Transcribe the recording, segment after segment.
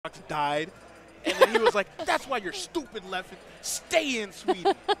Munchlax died. And then he was like, that's why you're stupid, Leffen. Stay in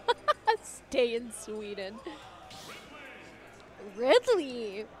Sweden. Stay in Sweden.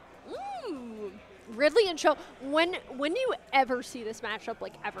 Ridley. Ooh. Ridley and Shulk. When do you ever see this matchup,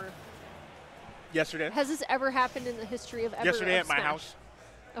 like, ever? Yesterday. Has this ever happened in the history of ever? Yesterday of at my Smash? house.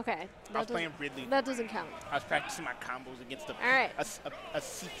 Okay. I was playing Ridley. That doesn't count. I was practicing my combos against All right. a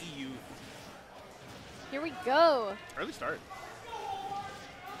CPU. Here we go. Early start.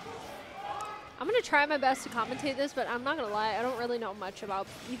 I'm going to try my best to commentate this, but I'm not going to lie. I don't really know much about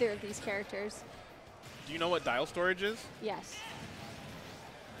either of these characters. Do you know what dial storage is? Yes.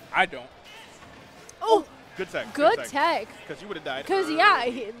 I don't. Oh! Good tech. Good tech. Because you would have died. Because, yeah,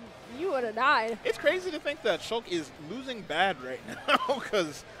 you would have died. It's crazy to think that Shulk is losing bad right now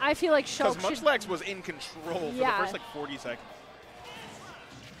because I feel like Shulk Munchlax was in control for the first, like, 40 seconds.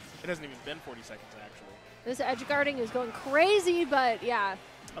 It hasn't even been 40 seconds, actually. This edge guarding is going crazy, but, yeah.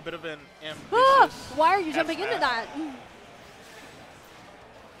 A bit of an ambitious. Ah, why are you jumping into that?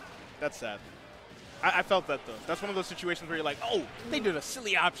 That's sad. I felt that, though. That's one of those situations where you're like, oh, they did a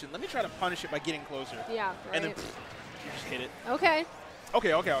silly option. Let me try to punish it by getting closer. Yeah, right. And then you just hit it. Okay.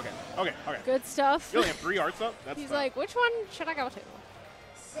 Okay. Good stuff. You only have 3 arts up? That's He's fine. like, which one should I go to?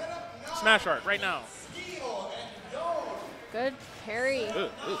 Smash art right now. Good parry.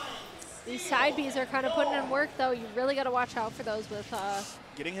 These side Bs are kind of putting in work, though. You really got to watch out for those with...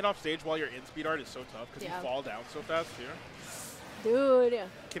 Getting hit off stage while you're in speed art is so tough because you fall down so fast, too. Dude.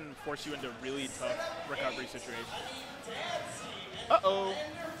 Can force you into really tough recovery situations. Uh-oh.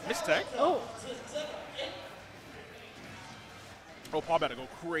 Missed tech. Oh. Oh, Paul about to go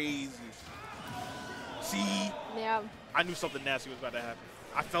crazy. See? Yeah. I knew something nasty was about to happen.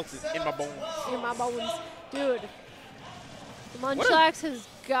 I felt it in my bones. In my bones. Dude. Munchlax has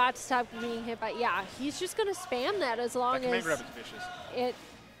got to stop being hit by... Yeah, he's just going to spam that as long as... Command grab is vicious. It...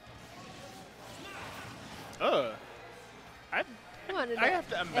 I have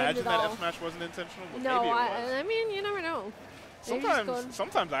to imagine that F smash wasn't intentional, but no, maybe it was. I mean, you never know.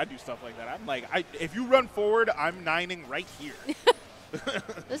 Sometimes I do stuff like that. I'm like, if you run forward, I'm 9ing right here.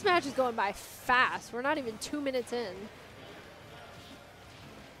 This match is going by fast. We're not even 2 minutes in.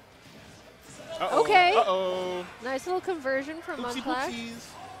 Uh-oh. Okay. Uh-oh. Nice little conversion from Munchlax.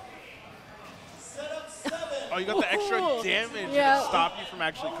 Oh, you got the extra damage to stop you from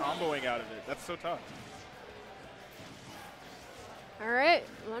actually comboing out of it. That's so tough. All right,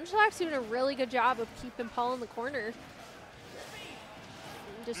 Munchlax doing a really good job of keeping Paul in the corner.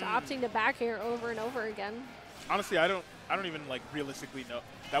 Just opting to back air over and over again. Honestly, I don't even like realistically know.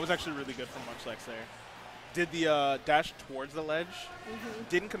 That was actually really good from Munchlax there. Did the dash towards the ledge.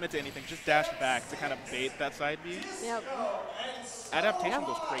 Didn't commit to anything, just dashed back to kind of bait that side B. Yep. Adaptation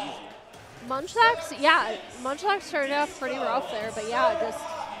goes crazy. Munchlax started off pretty rough there, but yeah, just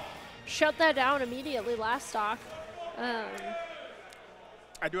shut that down immediately last stock.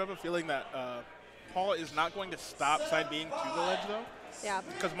 I do have a feeling that Paul is not going to stop side being to the ledge, though. Yeah.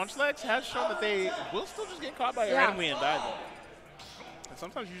 Because Munchlax has shown that they will still just get caught by it randomly and die, though. And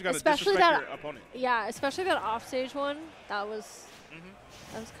sometimes you just got to disrespect your opponent. Yeah, especially that offstage one. That was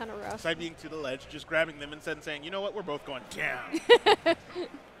kind of rough. Side being to the ledge, just grabbing them instead and saying, you know what, we're both going down.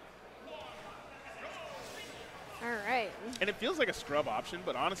 All right. And it feels like a scrub option,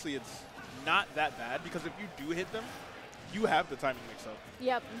 but honestly, it's not that bad because if you do hit them, you have the timing mix-up.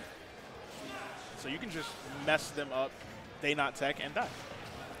 Yep. So you can just mess them up, they not tech, and die.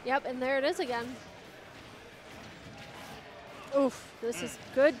 Yep, and there it is again. Oof, this is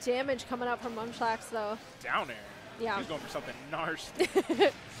good damage coming up from Munchlax, though. Down air. Yeah. He's going for something nasty.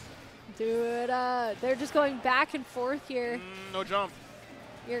 Dude, they're just going back and forth here. No jump.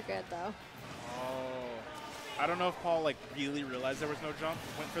 You're good, though. Oh. I don't know if Paul, like, really realized there was no jump.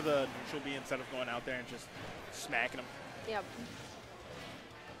 Went for the neutral B instead of going out there and just smacking him. Yep.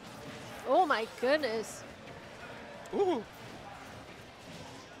 Oh, my goodness. Ooh.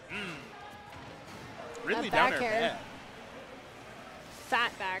 Really down there bad.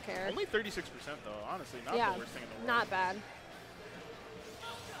 Fat back air. Only 36% though, honestly. Not the worst thing in the world. Not bad.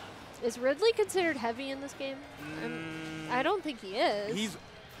 Is Ridley considered heavy in this game? I don't think he is.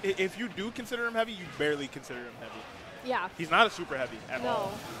 If you do consider him heavy, you barely consider him heavy. Yeah. He's not a super heavy at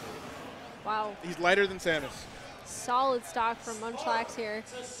all. Wow. He's lighter than Samus. Solid stock from Munchlax here.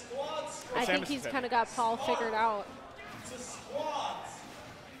 I think he's kind of got Paul figured out.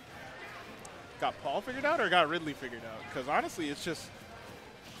 Got Paul figured out or got Ridley figured out? Because honestly, it's just,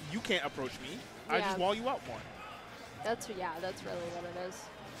 you can't approach me. I just wall you out more. That's really what it is.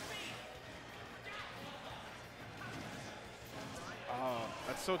 Oh,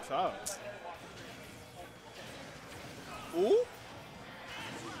 that's so tough. Ooh.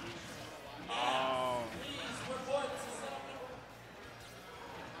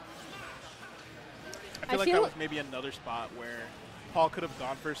 feel like that was maybe another spot where Paul could have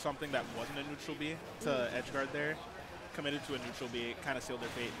gone for something that wasn't a neutral B to edge guard there. Committed to a neutral B, kind of sealed their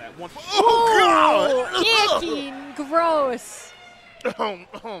fate in that one. Oh, God! Icky, gross.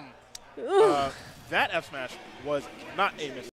 That F smash was not a miss.